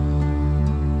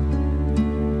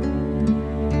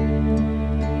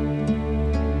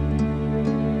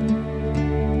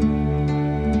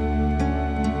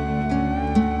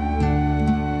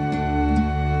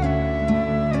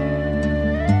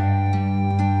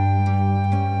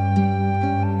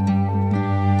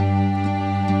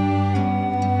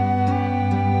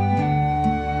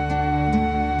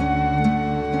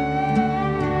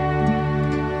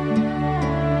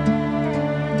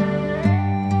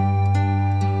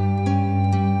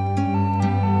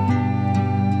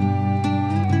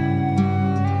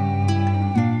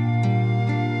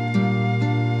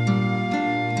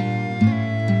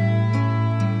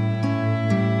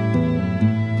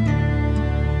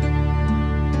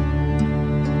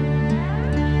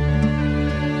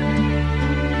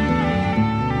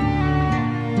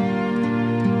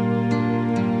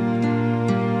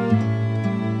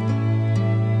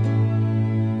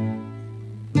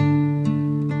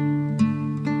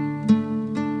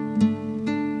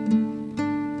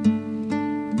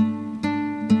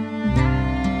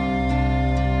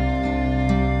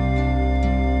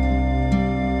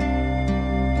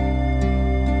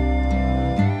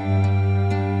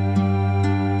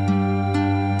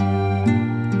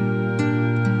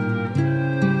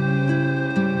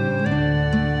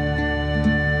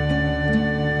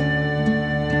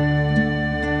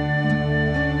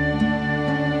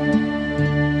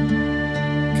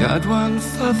 Gadwan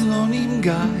ffyddlon i'n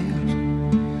gair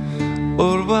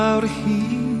o'r wawr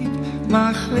hyd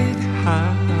machlid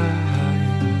hael.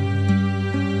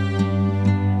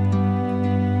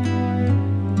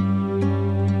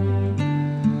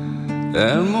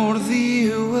 Mor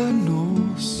ddiw y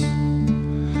nos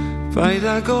paid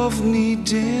ag ofni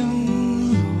dim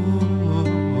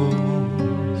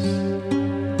los.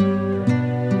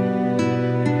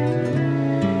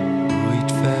 Oed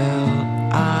fel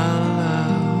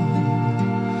alaw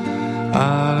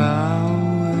ar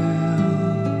awel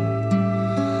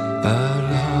yr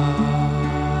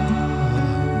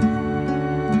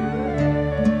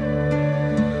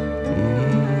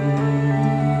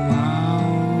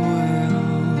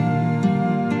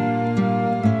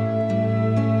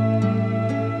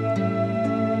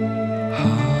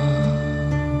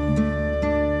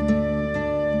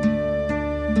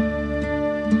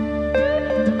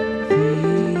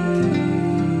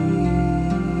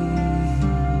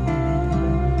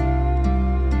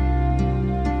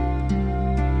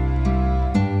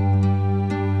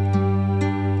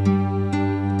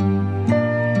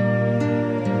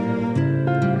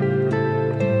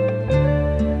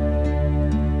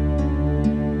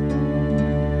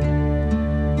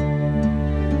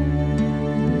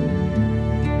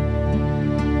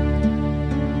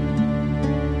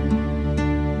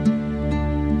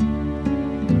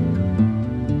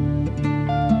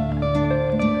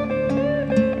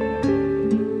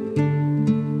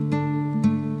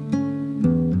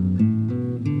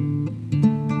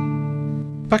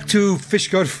Back to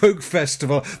Fishguard Folk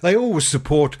Festival. They always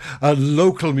support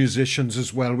local musicians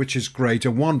as well, which is great.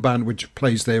 And one band which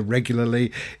plays there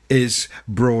regularly is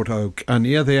Broad Oak. And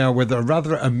here they are with a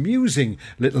rather amusing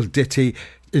little ditty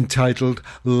entitled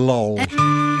LOL.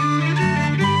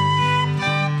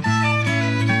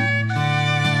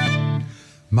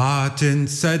 Martin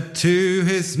said to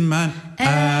his man,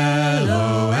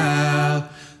 LOL.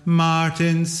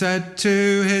 Martin said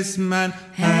to his man,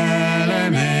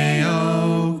 LMAO.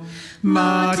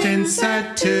 Martin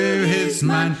said to his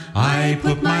man, I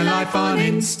put my life on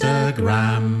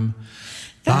Instagram.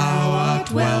 Thou art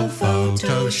well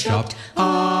photoshopped,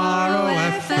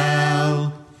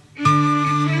 ROFL.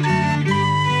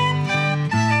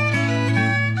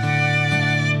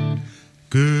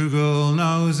 Google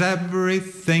knows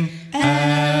everything,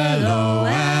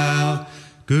 LOL.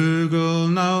 Google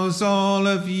knows all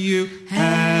of you,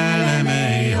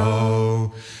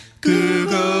 LMAO.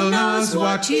 Google knows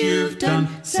what you've done,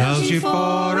 sells you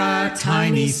for a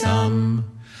tiny sum.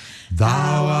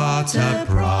 Thou art a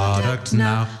product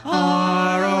now,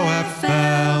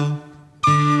 ROFL.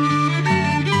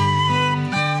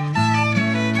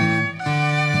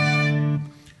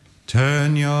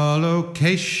 Turn your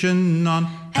location on,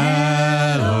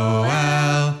 LOL.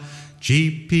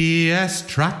 GPS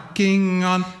tracking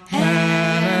on,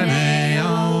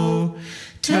 LMAO.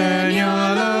 Turn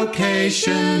your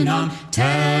location on,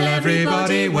 tell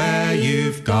everybody where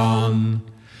you've gone.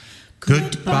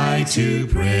 Goodbye to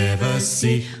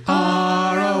privacy,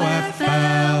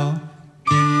 ROFL.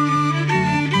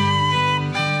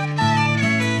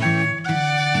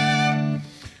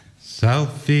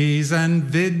 Selfies and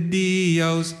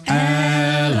videos,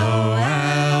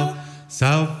 LOL.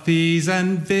 Selfies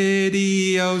and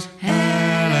videos,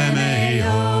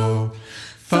 LMAO.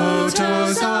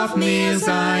 Photos of meals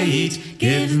I eat,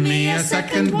 give me a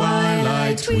second while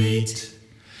I tweet.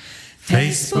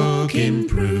 Facebook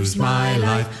improves my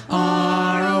life,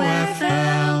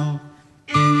 ROFL.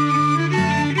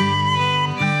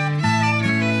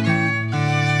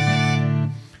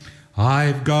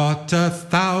 I've got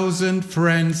 1,000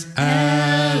 friends,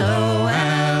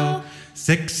 LOL.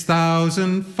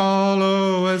 6,000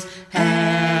 followers,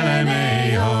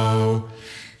 LMAO.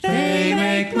 They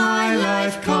make my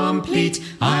life complete.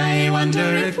 I wonder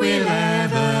if we'll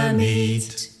ever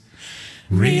meet.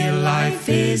 Real life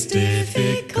is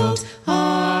difficult,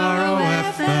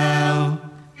 ROFL.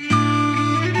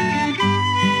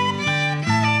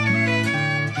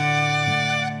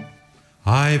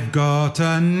 I've got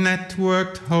a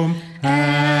networked home,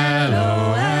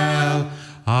 LOL.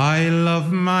 I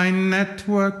love my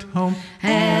networked home,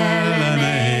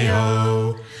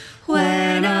 LMAO.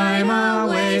 When I'm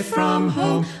away from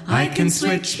home, I can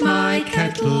switch my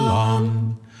kettle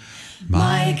on.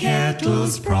 My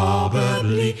kettle's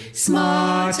probably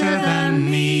smarter than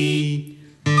me.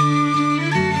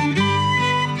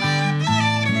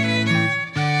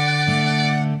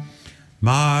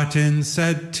 Martin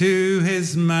said to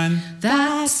his man,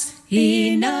 That's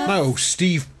enough. Now,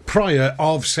 Steve Prior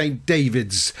of St.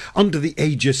 David's, under the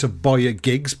aegis of Boya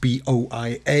Gigs,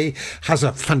 BOIA, has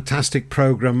a fantastic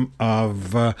programme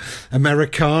of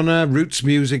Americana, roots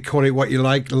music, call it what you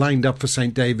like, lined up for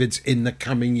St. David's in the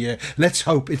coming year. Let's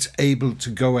hope it's able to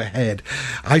go ahead.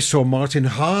 I saw Martin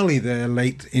Harley there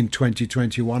late in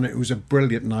 2021. It was a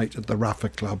brilliant night at the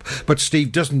Raffa Club. But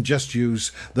Steve doesn't just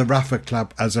use the Raffa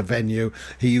Club as a venue.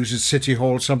 He uses City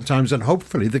Hall sometimes, and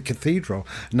hopefully the Cathedral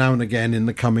now and again in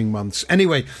the coming months.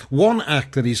 Anyway, one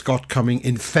act that he's got coming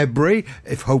in February,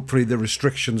 if hopefully the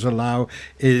restrictions allow,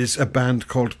 is a band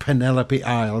called Penelope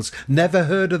Isles. Never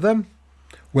heard of them?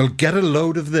 Well, get a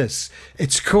load of this.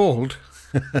 It's called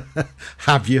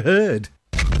Have You Heard?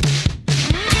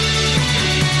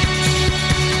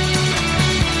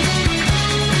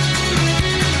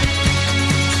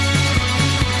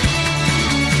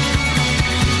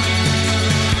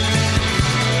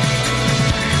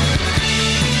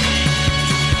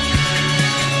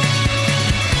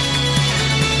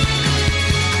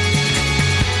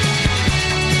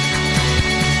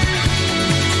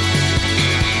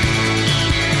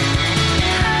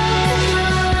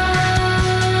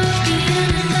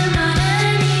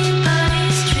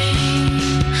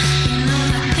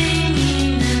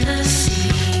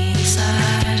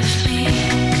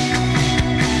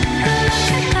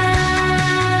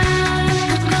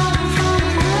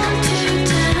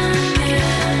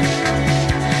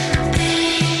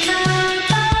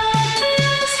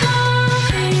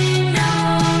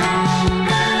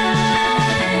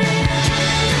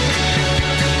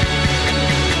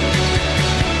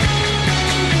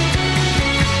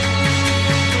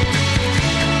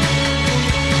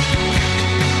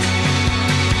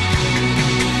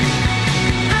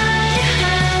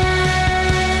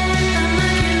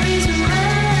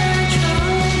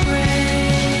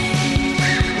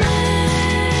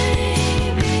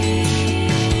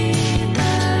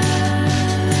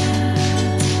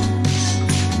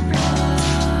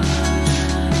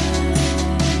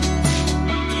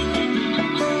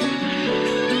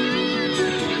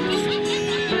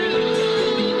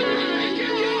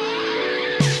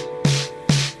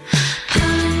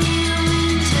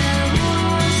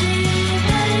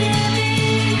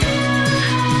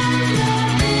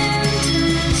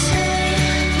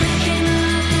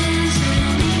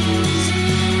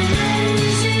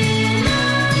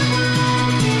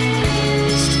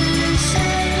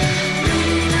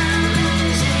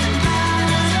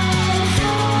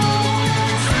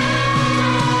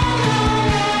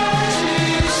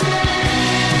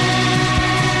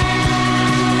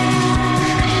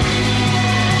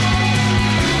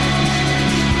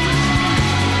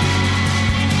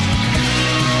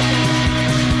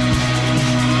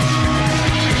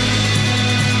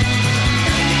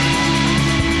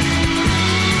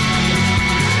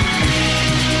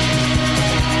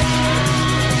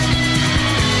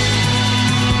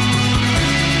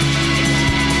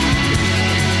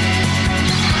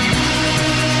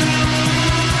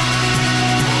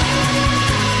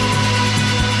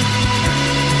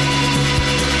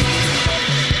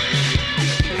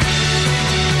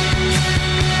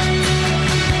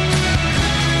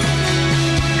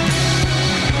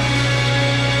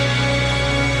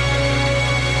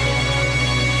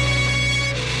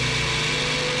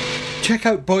 Check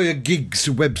out Boya Gigs'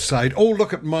 website or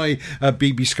look at my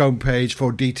BB Scone page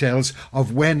for details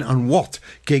of when and what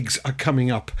gigs are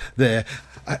coming up there.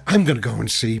 I'm going to go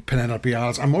and see Penelope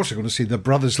Isles. I'm also going to see the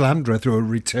Brothers Landreth who are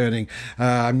returning.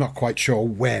 I'm not quite sure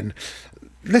when.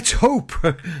 Let's hope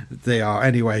they are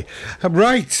anyway.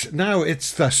 Right, now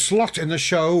it's the slot in the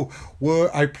show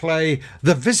where I play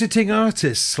the visiting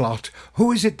artist slot.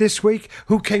 Who is it this week?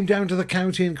 Who came down to the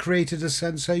county and created a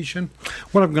sensation?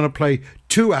 Well, I'm going to play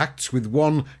two acts with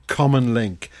one common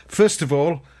link. First of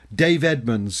all, Dave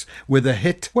Edmunds with a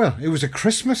hit. Well, it was a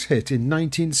Christmas hit in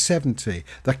 1970.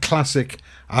 The classic,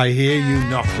 I Hear You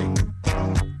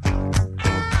Knocking.